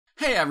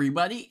Hey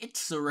everybody,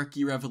 it's the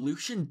Rookie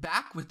Revolution,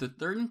 back with the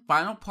third and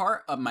final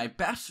part of my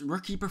best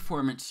rookie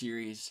performance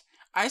series.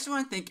 I just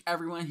want to thank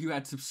everyone who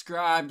had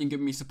subscribed and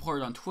given me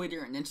support on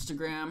Twitter and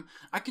Instagram.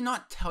 I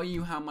cannot tell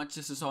you how much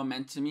this has all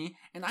meant to me,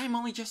 and I am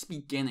only just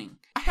beginning.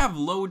 I have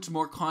loads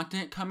more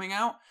content coming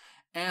out,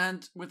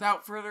 and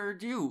without further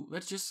ado,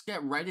 let's just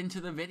get right into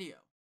the video.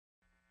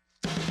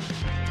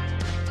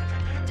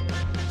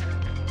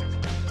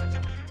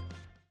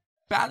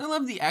 Battle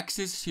of the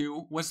X's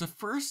 2 was the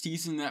first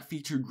season that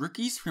featured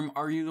rookies from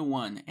Are You the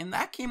One, and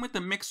that came with a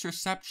mixed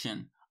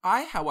reception.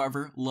 I,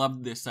 however,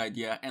 loved this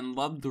idea and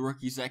loved the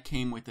rookies that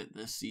came with it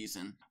this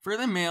season. For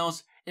the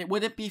males, it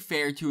wouldn't be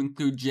fair to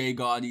include Jay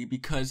Gotti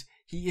because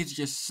he is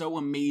just so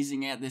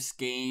amazing at this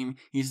game.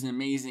 He's an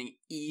amazing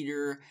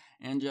eater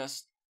and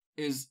just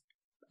is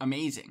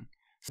amazing.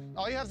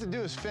 All you have to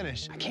do is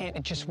finish. I can't,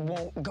 it just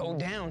won't go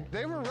down.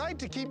 They were right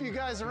to keep you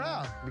guys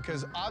around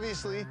because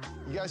obviously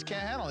you guys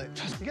can't handle it.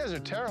 You guys are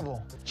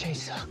terrible. Jay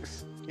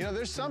sucks. You know,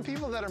 there's some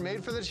people that are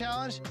made for the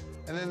challenge,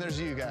 and then there's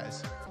you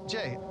guys.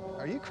 Jay,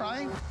 are you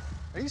crying?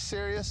 Are you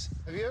serious?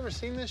 Have you ever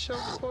seen this show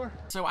before?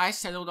 So I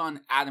settled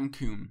on Adam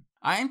Coombe.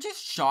 I am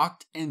just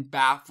shocked and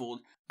baffled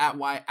at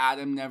why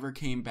Adam never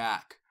came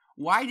back.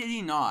 Why did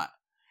he not?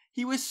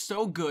 He was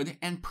so good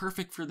and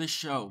perfect for this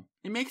show.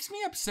 It makes me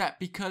upset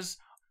because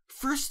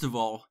first of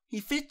all,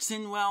 he fits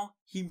in well,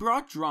 he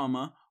brought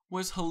drama,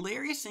 was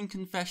hilarious in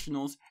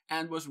confessionals,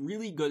 and was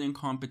really good in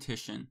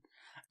competition.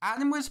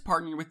 Adam was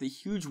partnered with a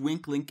huge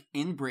wink link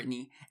in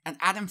Brittany, and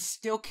Adam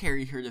still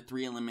carried her to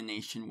 3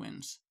 elimination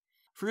wins.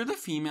 For the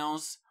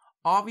females,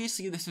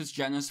 obviously this is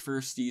Jenna's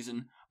first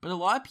season, but a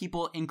lot of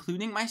people,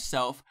 including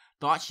myself,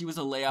 thought she was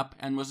a layup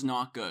and was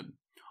not good.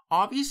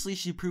 Obviously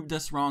she proved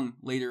us wrong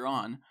later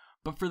on,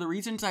 but for the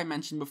reasons I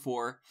mentioned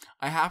before,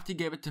 I have to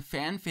give it to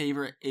fan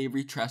favorite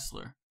Avery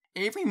Tressler.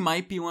 Avery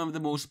might be one of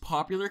the most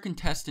popular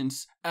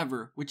contestants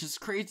ever, which is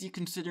crazy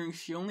considering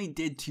she only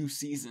did 2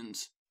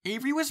 seasons.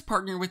 Avery was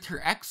partnered with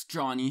her ex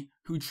Johnny,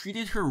 who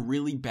treated her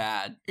really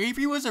bad.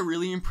 Avery was a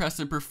really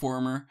impressive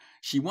performer.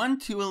 She won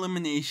 2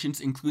 eliminations,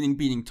 including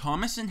beating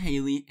Thomas and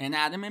Haley and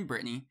Adam and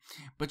Brittany,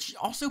 but she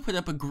also put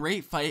up a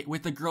great fight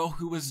with a girl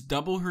who was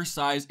double her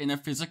size in a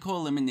physical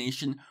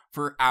elimination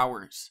for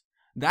hours.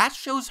 That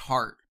shows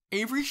heart.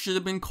 Avery should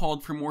have been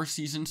called for more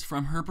seasons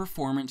from her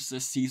performance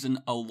this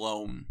season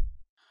alone.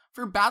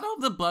 For Battle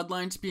of the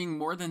Bloodlines being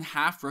more than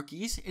half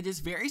rookies, it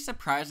is very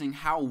surprising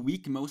how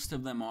weak most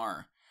of them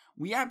are.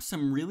 We have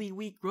some really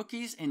weak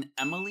rookies in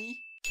Emily,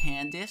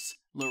 Candace,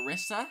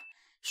 Larissa,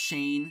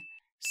 Shane,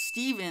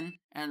 Steven,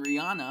 and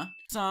Rihanna.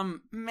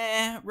 Some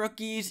meh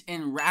rookies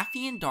in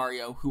Rafi and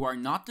Dario who are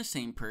not the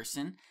same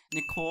person,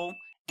 Nicole,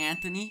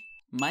 Anthony,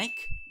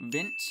 Mike,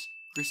 Vince,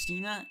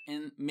 Christina,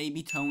 and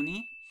maybe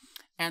Tony.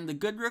 And the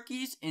good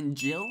rookies in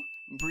Jill,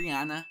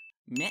 Brianna,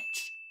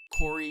 Mitch,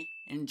 Corey,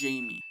 and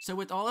Jamie. So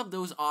with all of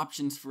those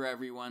options for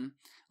everyone,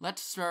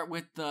 let's start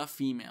with the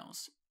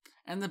females.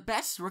 And the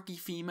best rookie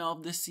female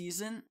of this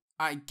season,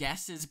 I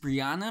guess, is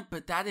Brianna,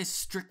 but that is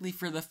strictly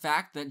for the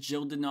fact that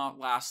Jill did not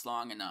last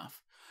long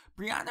enough.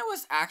 Brianna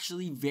was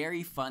actually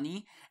very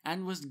funny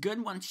and was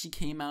good once she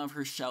came out of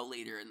her shell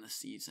later in the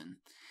season.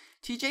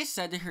 TJ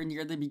said to her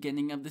near the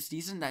beginning of the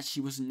season that she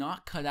was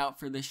not cut out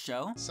for this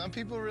show. Some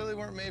people really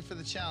weren't made for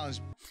the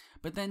challenge.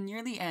 But then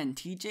near the end,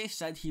 TJ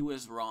said he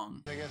was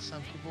wrong. I guess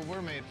some people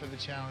were made for the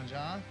challenge,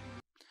 huh?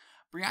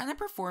 Brianna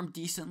performed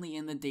decently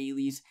in the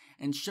dailies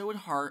and showed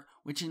heart,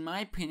 which in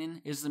my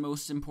opinion is the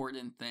most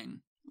important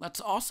thing.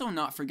 Let's also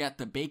not forget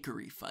the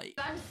bakery fight.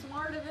 I'm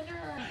smarter than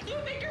her. You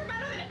think you're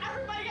better than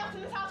everybody else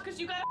in this house because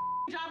you got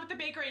a job at the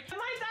bakery. My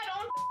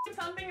dad owned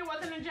something, it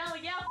wasn't a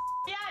jelly.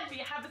 Yeah, if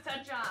you have a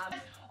set job.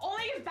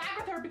 Only he's back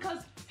with her because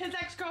his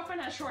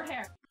ex-girlfriend has short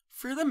hair.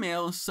 For the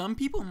males, some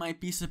people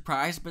might be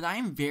surprised, but I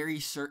am very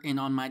certain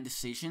on my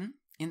decision,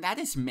 and that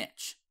is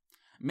Mitch.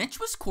 Mitch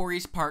was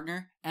Corey's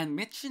partner, and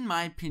Mitch, in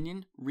my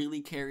opinion,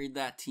 really carried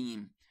that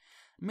team.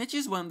 Mitch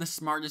is one of the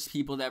smartest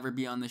people to ever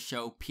be on the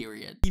show,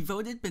 period. He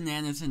voted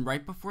bananas in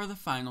right before the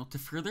final to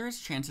further his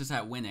chances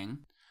at winning.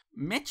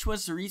 Mitch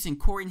was the reason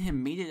Corey and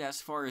him made it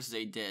as far as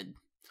they did.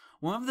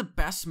 One of the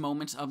best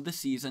moments of the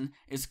season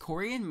is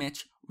Corey and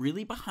Mitch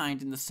really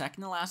behind in the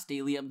second to last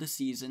daily of the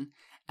season,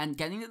 and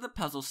getting to the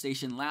puzzle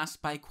station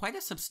last by quite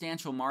a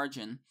substantial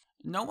margin.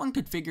 No one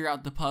could figure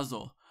out the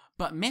puzzle,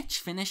 but Mitch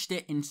finished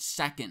it in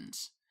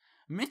seconds.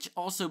 Mitch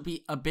also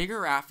beat a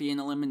bigger Rafi in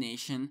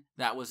elimination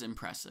that was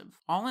impressive.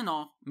 All in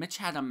all, Mitch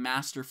had a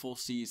masterful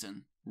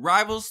season.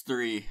 Rivals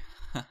 3.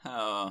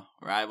 Oh,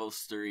 Rivals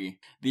 3.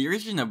 The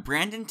origin of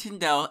Brandon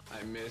Tyndall.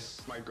 I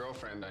miss my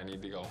girlfriend. I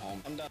need to go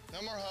home. I'm done.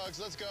 No more hugs.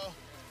 Let's go.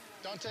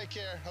 Don't take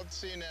care. Hope to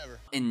see you never.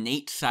 And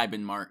Nate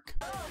Seibenmark.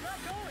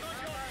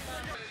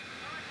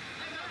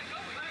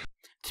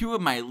 Two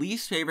of my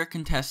least favorite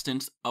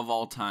contestants of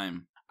all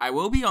time. I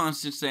will be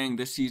honest in saying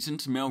this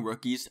season's male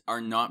rookies are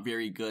not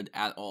very good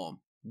at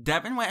all.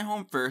 Devin went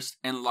home first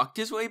and lucked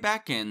his way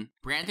back in.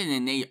 Brandon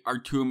and Nate are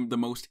two of the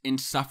most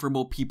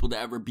insufferable people to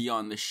ever be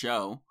on the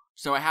show,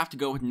 so I have to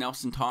go with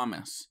Nelson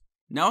Thomas.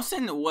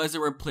 Nelson was a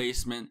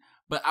replacement,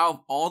 but out of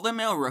all the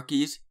male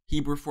rookies,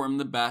 he performed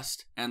the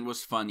best and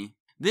was funny.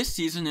 This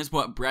season is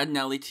what bred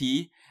Nelly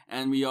T,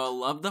 and we all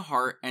love the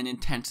heart and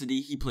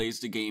intensity he plays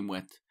the game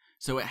with,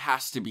 so it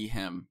has to be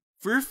him.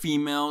 For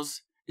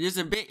females, it is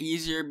a bit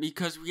easier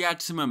because we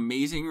had some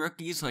amazing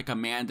rookies like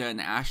Amanda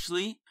and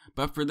Ashley,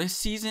 but for this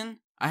season,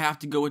 I have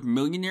to go with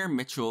Millionaire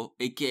Mitchell,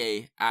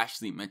 aka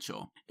Ashley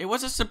Mitchell. It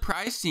was a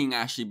surprise seeing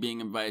Ashley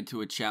being invited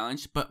to a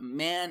challenge, but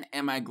man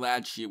am I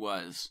glad she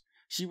was.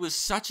 She was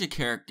such a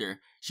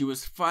character. She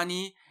was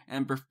funny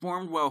and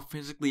performed well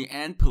physically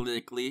and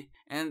politically,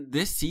 and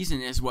this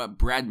season is what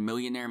bred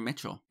Millionaire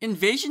Mitchell.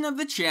 Invasion of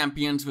the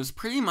Champions was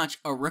pretty much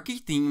a rookie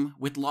theme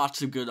with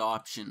lots of good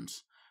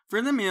options.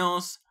 For the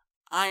males,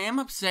 I am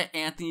upset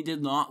Anthony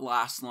did not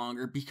last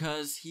longer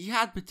because he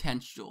had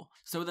potential,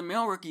 so the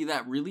male rookie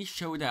that really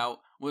showed out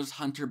was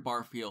Hunter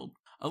Barfield.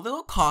 A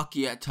little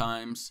cocky at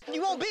times.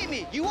 You won't beat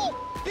me! You won't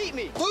beat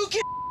me! Who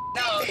can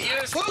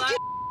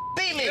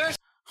beat me?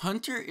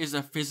 Hunter is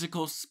a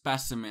physical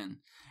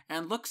specimen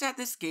and looks at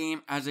this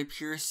game as a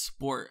pure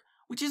sport,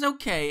 which is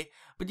okay,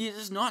 but he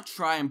does not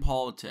try in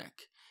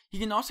politic. He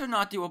can also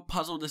not do a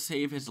puzzle to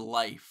save his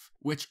life,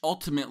 which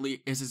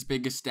ultimately is his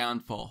biggest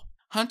downfall.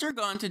 Hunter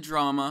got into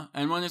drama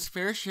and won his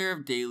fair share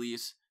of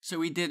dailies,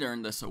 so he did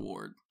earn this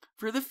award.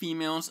 For the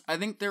females, I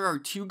think there are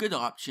two good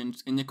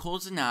options in Nicole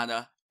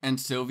Zanata and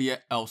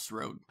Sylvia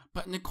Elsrode.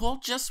 But Nicole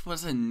just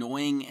was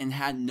annoying and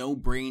had no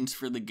brains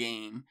for the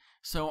game,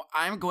 so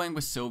I'm going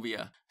with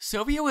Sylvia.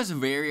 Sylvia was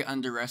very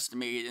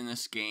underestimated in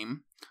this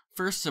game.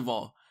 First of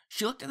all,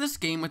 she looked at this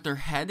game with her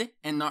head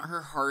and not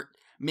her heart,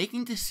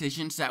 making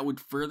decisions that would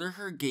further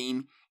her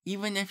game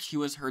even if she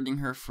was hurting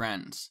her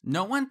friends.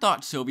 No one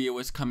thought Sylvia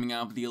was coming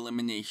out of the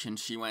elimination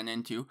she went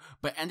into,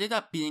 but ended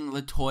up being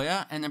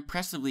LaToya and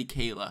impressively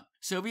Kayla.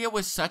 Sylvia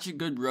was such a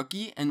good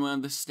rookie and one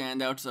of the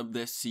standouts of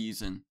this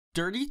season.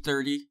 Dirty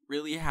 30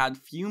 really had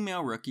few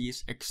male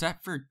rookies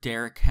except for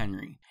Derrick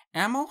Henry.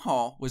 Ammo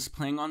Hall was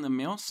playing on the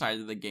male side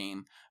of the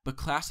game, but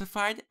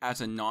classified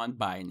as a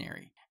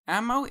non-binary.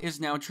 Ammo is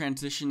now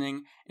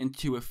transitioning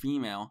into a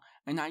female,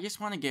 and I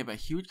just want to give a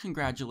huge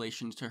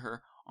congratulations to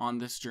her on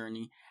this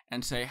journey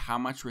and say how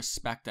much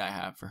respect I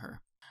have for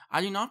her.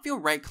 I do not feel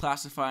right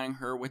classifying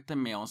her with the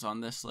males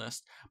on this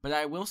list, but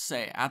I will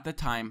say at the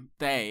time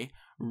they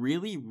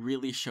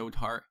really showed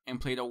heart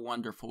and played a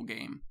wonderful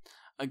game.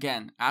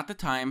 Again, at the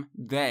time,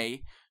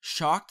 they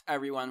shocked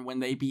everyone when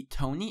they beat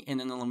Tony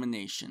in an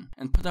elimination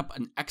and put up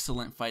an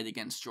excellent fight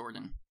against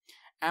Jordan.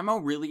 Ammo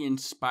really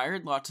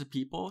inspired lots of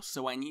people,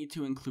 so I need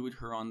to include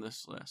her on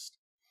this list.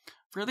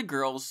 For the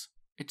girls,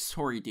 it's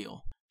Tori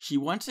Deal. She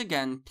once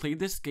again played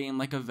this game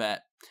like a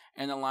vet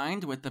and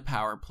aligned with the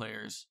power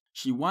players.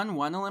 She won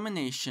 1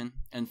 elimination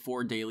and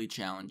 4 daily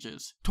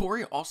challenges.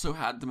 Tori also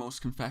had the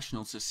most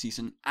confessionals this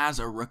season as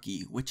a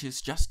rookie, which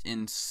is just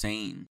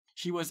insane.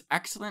 She was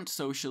excellent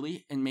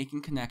socially in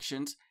making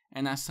connections,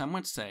 and as some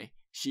would say,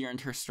 she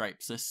earned her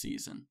stripes this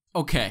season.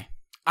 Okay,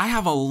 I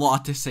have a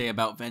lot to say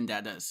about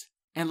vendettas,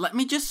 and let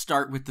me just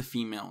start with the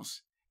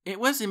females. It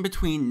was in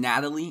between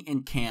Natalie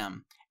and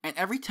Cam, and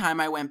every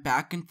time I went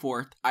back and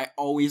forth, I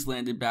always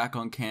landed back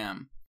on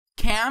Cam.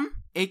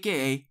 Cam,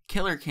 aka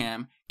Killer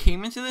Cam,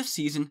 came into the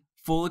season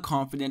full of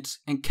confidence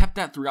and kept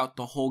that throughout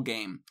the whole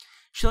game.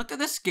 She looked at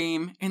this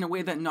game in a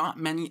way that not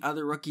many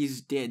other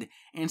rookies did,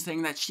 and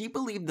saying that she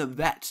believed the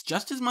vets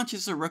just as much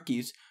as the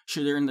rookies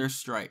should earn their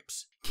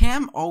stripes.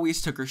 Cam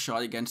always took her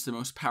shot against the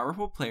most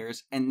powerful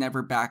players and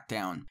never backed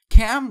down.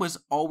 Cam was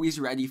always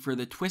ready for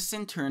the twists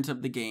and turns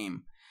of the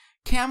game.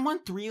 Cam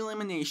won 3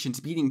 eliminations,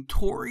 beating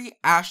Tori,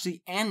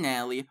 Ashley, and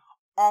Natalie,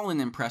 all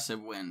in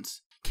impressive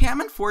wins.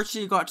 Cam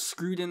unfortunately got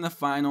screwed in the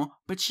final,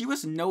 but she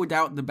was no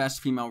doubt the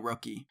best female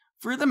rookie.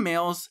 For the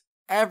males,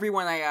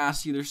 everyone I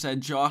asked either said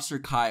Joss or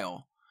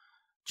Kyle.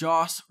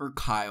 Joss or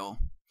Kyle.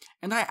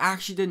 And I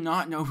actually did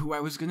not know who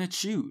I was going to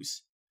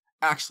choose.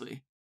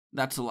 Actually,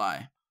 that's a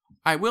lie.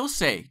 I will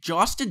say,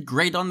 Joss did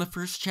great on the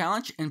first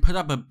challenge and put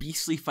up a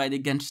beastly fight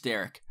against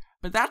Derrick,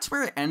 but that's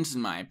where it ends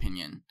in my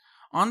opinion.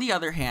 On the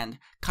other hand,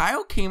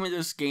 Kyle came into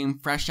this game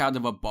fresh out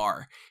of a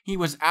bar. He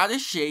was out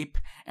of shape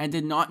and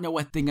did not know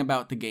a thing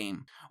about the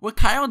game. What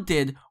Kyle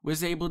did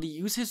was able to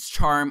use his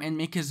charm and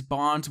make his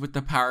bonds with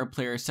the power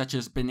players such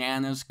as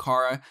Bananas,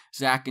 Kara,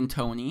 Zach, and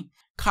Tony.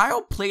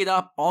 Kyle played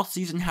up all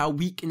season how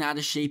weak and out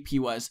of shape he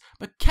was,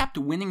 but kept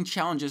winning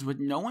challenges with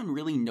no one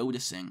really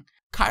noticing.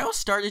 Kyle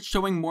started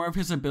showing more of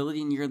his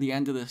ability near the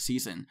end of the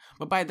season,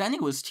 but by then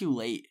it was too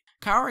late.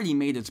 Kyle already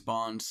made his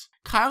bonds.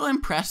 Kyle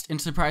impressed and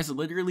surprised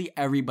literally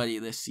everybody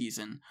this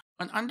season.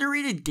 An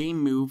underrated game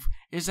move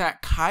is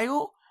that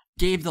Kyle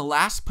gave the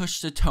last push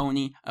to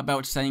Tony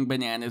about sending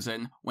Bananas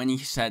in when he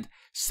said,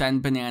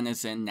 "Send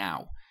Bananas in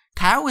now."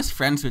 Kyle was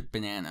friends with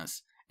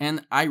Bananas,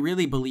 and I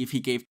really believe he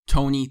gave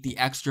Tony the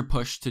extra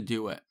push to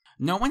do it.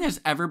 No one has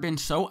ever been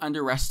so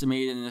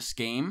underestimated in this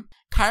game.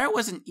 Kyle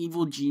was an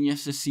evil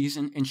genius this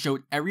season and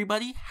showed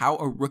everybody how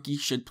a rookie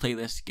should play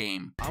this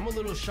game. I'm a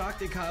little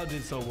shocked that Kyle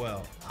did so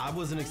well. I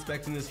wasn't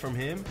expecting this from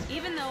him.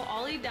 Even though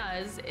all he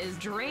does is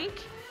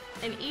drink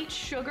and eat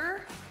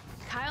sugar,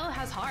 Kyle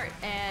has heart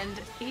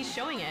and he's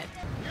showing it.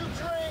 You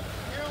drink,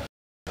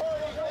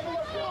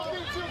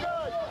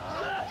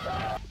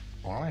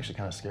 actually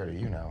kind of scared of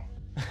you now.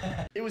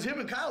 It was him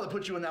and Kyle that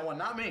put you in that one,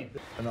 not me.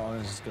 And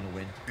Orange is going to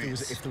win.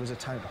 If there was a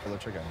time to pull the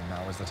trigger,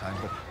 now is the time.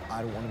 But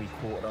I don't want to be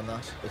quoted on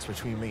that. It's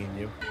between me and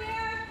you.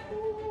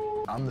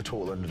 I'm the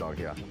total underdog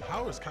here.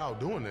 How is Kyle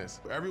doing this?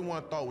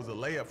 Everyone thought it was a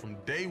layup from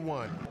day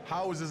one.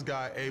 How is this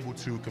guy able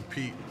to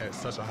compete at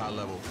such a high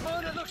level? Oh,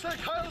 it looks like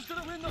Kyle's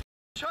going to win the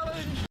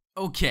challenge.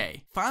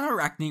 Okay, Final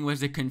Reckoning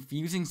was a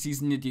confusing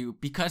season to do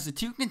because the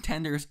two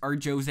contenders are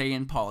Jose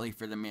and Paulie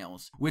for the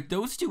males. With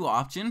those two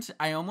options,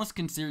 I almost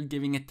considered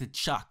giving it to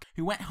Chuck,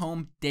 who went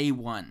home day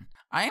one.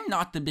 I am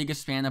not the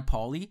biggest fan of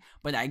Paulie,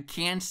 but I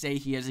can say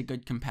he is a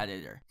good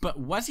competitor. But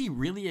was he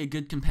really a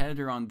good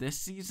competitor on this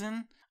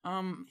season?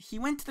 He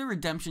went to the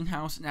Redemption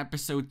House in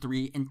episode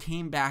 3 and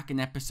came back in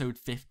episode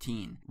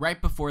 15,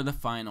 right before the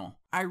final.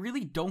 I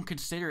really don't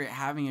consider it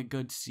having a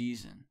good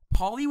season.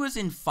 Paulie was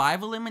in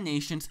 5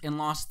 eliminations and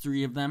lost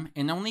 3 of them,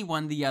 and only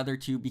won the other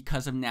 2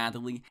 because of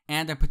Natalie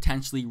and a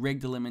potentially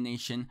rigged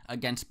elimination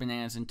against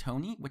Bananas and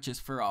Tony, which is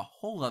for a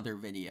whole other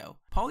video.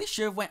 Paulie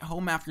should have went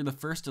home after the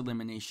first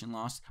elimination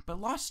loss,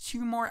 but lost 2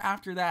 more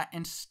after that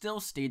and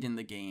still stayed in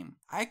the game.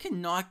 I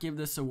cannot give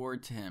this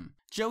award to him.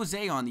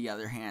 Jose, on the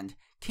other hand,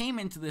 came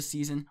into this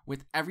season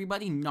with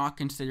everybody not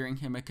considering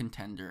him a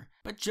contender.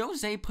 But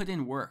Jose put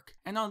in work,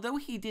 and although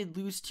he did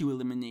lose 2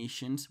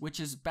 eliminations, which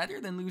is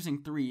better than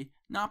losing 3,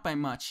 not by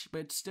much,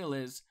 but it still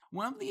is,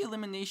 one of the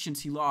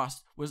eliminations he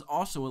lost was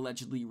also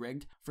allegedly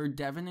rigged for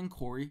Devin and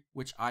Corey,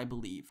 which I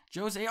believe.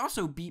 Jose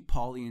also beat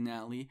Paulie and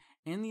Natalie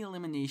in the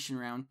elimination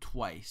round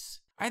twice.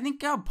 I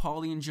think out of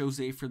Paulie and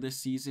Jose for this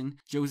season,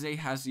 Jose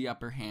has the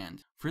upper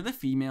hand. For the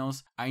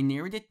females, I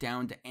narrowed it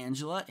down to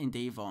Angela and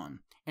Davon.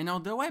 And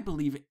although I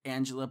believe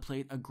Angela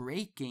played a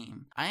great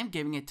game, I am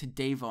giving it to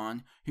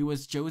Davon, who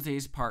was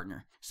Jose's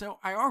partner. So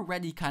I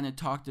already kind of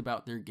talked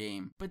about their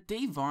game, but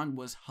Davon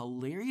was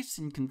hilarious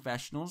in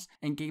confessionals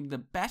and gave the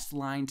best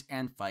lines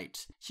and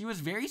fights. She was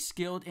very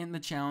skilled in the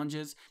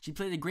challenges, she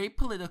played a great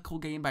political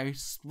game by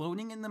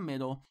floating in the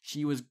middle,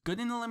 she was good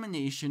in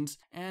eliminations,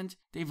 and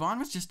Davon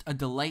was just a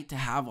delight to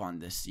have on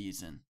this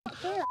season.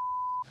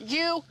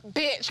 You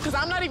bitch, because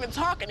I'm not even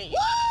talking to you.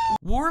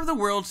 War of the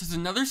Worlds is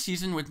another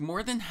season with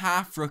more than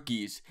half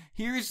rookies.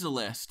 Here is the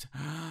list.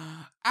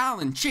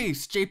 Alan,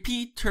 Chase,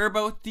 JP,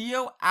 Turbo,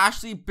 Theo,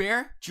 Ashley,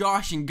 Bear,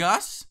 Josh and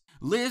Gus,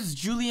 Liz,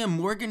 Julia,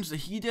 Morgan,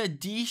 Zahida,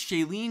 Dee,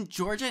 Shailene,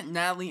 Georgia,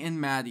 Natalie,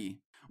 and Maddie.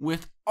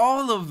 With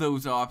all of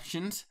those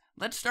options,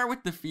 let's start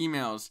with the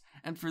females.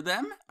 And for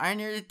them, I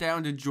narrowed it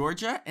down to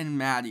Georgia and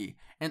Maddie,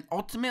 and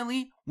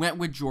ultimately went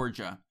with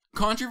Georgia.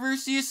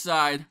 Controversy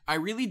aside, I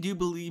really do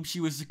believe she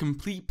was a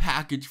complete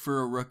package for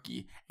a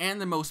rookie,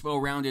 and the most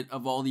well-rounded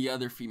of all the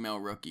other female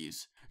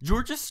rookies.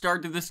 Georgia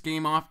started this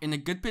game off in a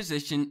good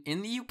position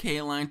in the UK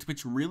Alliance,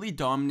 which really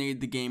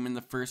dominated the game in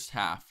the first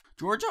half.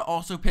 Georgia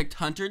also picked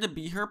Hunter to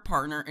be her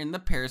partner in the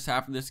pairs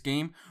half of this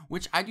game,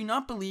 which I do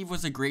not believe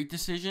was a great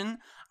decision.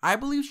 I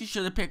believe she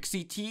should have picked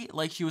CT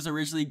like she was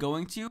originally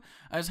going to,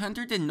 as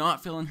Hunter did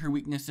not fill in her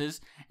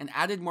weaknesses and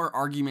added more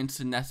arguments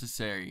than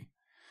necessary.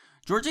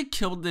 Georgia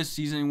killed this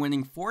season,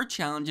 winning 4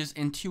 challenges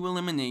and 2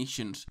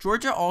 eliminations.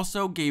 Georgia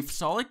also gave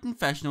solid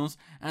confessionals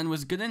and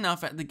was good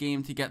enough at the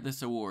game to get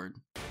this award.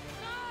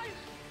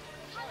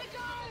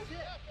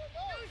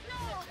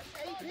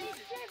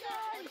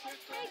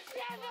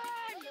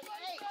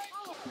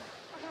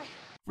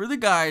 For the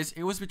guys,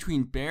 it was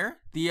between Bear,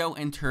 Theo,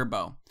 and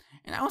Turbo.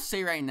 And I will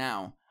say right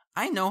now,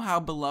 I know how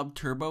beloved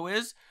Turbo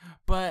is,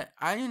 but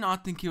I do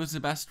not think he was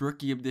the best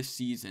rookie of this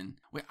season.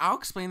 Wait, I'll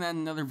explain that in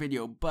another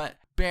video, but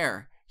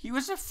Bear, he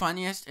was the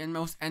funniest and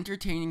most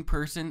entertaining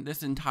person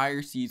this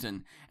entire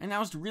season, and I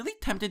was really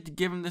tempted to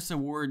give him this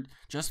award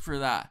just for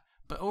that.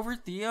 But over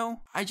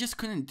Theo, I just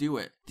couldn't do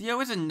it. Theo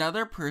is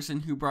another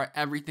person who brought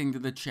everything to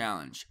the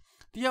challenge.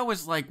 Theo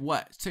was like,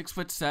 what,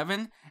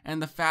 6'7",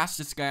 and the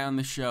fastest guy on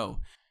the show.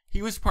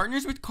 He was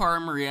partners with Cara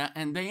and Maria,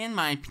 and they, in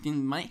my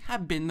opinion, might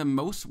have been the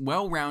most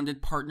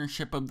well-rounded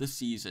partnership of the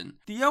season.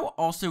 Theo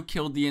also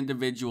killed the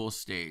individual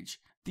stage.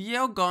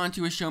 Theo got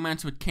into a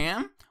showmance with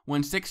Cam,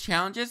 won 6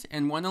 challenges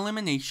and 1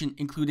 elimination,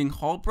 including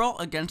Hall Brawl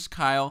against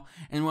Kyle,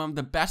 and one of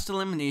the best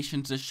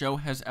eliminations the show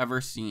has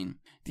ever seen.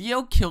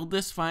 Theo killed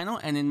this final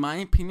and, in my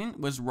opinion,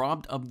 was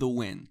robbed of the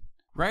win.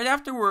 Right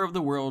after War of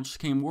the Worlds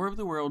came War of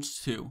the Worlds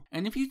 2,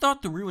 and if you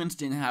thought the Ruins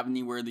didn't have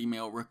any worthy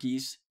male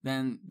rookies,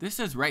 then this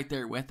is right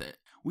there with it.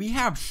 We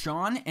have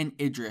Sean and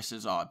Idris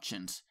as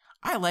options.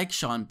 I like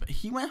Sean, but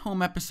he went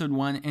home episode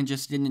 1 and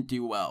just didn't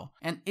do well.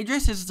 And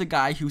Idris is the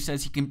guy who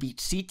says he can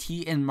beat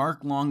CT and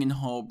Mark Long in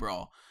Hall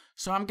Brawl.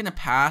 So I'm gonna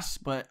pass,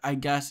 but I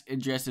guess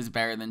Idris is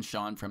better than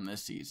Sean from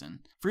this season.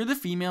 For the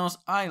females,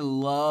 I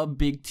love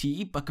Big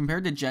T, but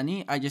compared to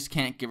Jenny, I just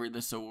can't give her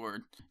this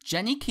award.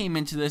 Jenny came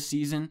into this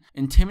season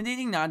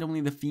intimidating not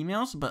only the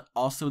females, but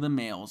also the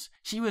males.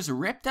 She was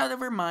ripped out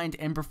of her mind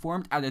and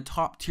performed at a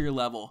top tier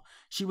level.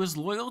 She was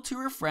loyal to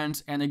her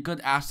friends and a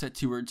good asset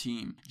to her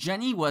team.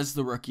 Jenny was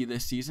the rookie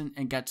this season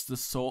and gets the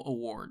sole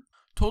award.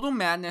 Total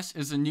Madness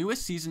is the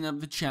newest season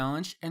of the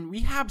challenge, and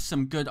we have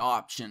some good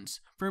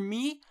options. For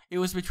me, it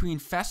was between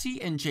Fessy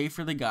and Jay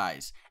for the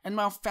guys, and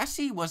while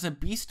Fessy was a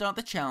beast on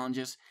the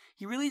challenges,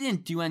 he really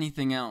didn't do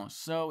anything else,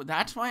 so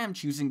that's why I'm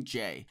choosing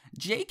Jay.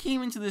 Jay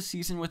came into the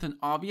season with an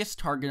obvious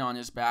target on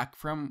his back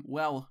from,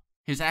 well,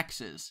 his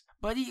exes.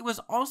 But he was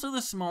also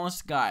the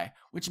smallest guy,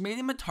 which made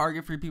him a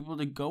target for people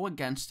to go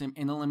against him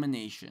in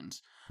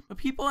eliminations. But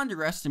people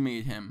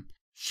underestimated him.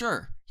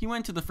 Sure, he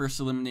went to the first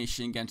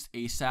elimination against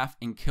Asaph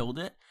and killed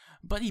it,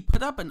 but he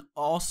put up an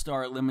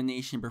all-star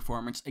elimination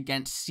performance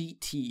against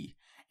CT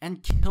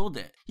and killed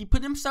it. He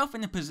put himself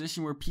in a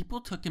position where people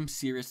took him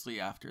seriously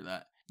after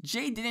that.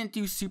 Jay didn't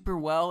do super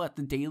well at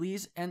the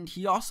dailies, and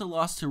he also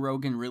lost to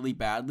Rogan really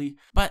badly,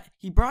 but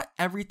he brought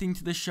everything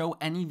to the show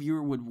any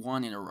viewer would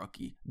want in a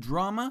rookie.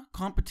 Drama,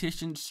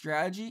 competition,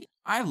 strategy.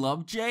 I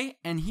love Jay,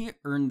 and he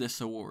earned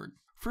this award.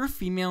 For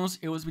females,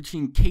 it was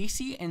between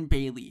Casey and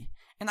Bailey,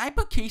 and I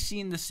put Casey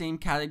in the same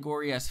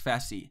category as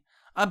Fessy.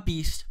 A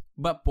beast,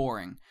 but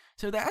boring,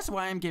 so that's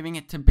why I'm giving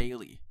it to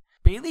Bailey.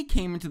 Bailey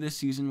came into this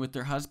season with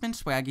her husband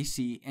Swaggy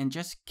C and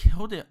just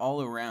killed it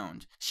all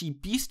around. She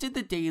beasted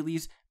the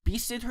dailies,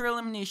 beasted her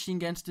elimination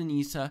against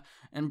Anissa,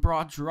 and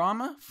brought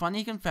drama,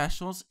 funny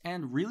confessionals,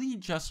 and really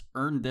just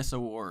earned this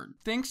award.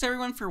 Thanks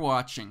everyone for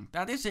watching.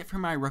 That is it for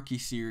my rookie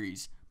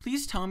series.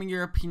 Please tell me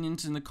your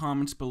opinions in the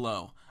comments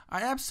below.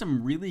 I have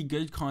some really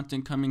good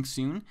content coming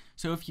soon,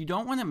 so if you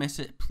don't want to miss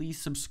it, please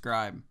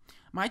subscribe.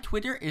 My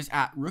Twitter is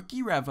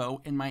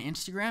 @RookieRevo and my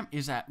Instagram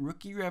is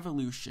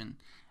 @RookieRevolution.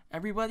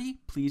 Everybody,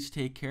 please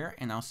take care,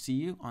 and I'll see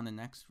you on the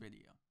next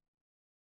video.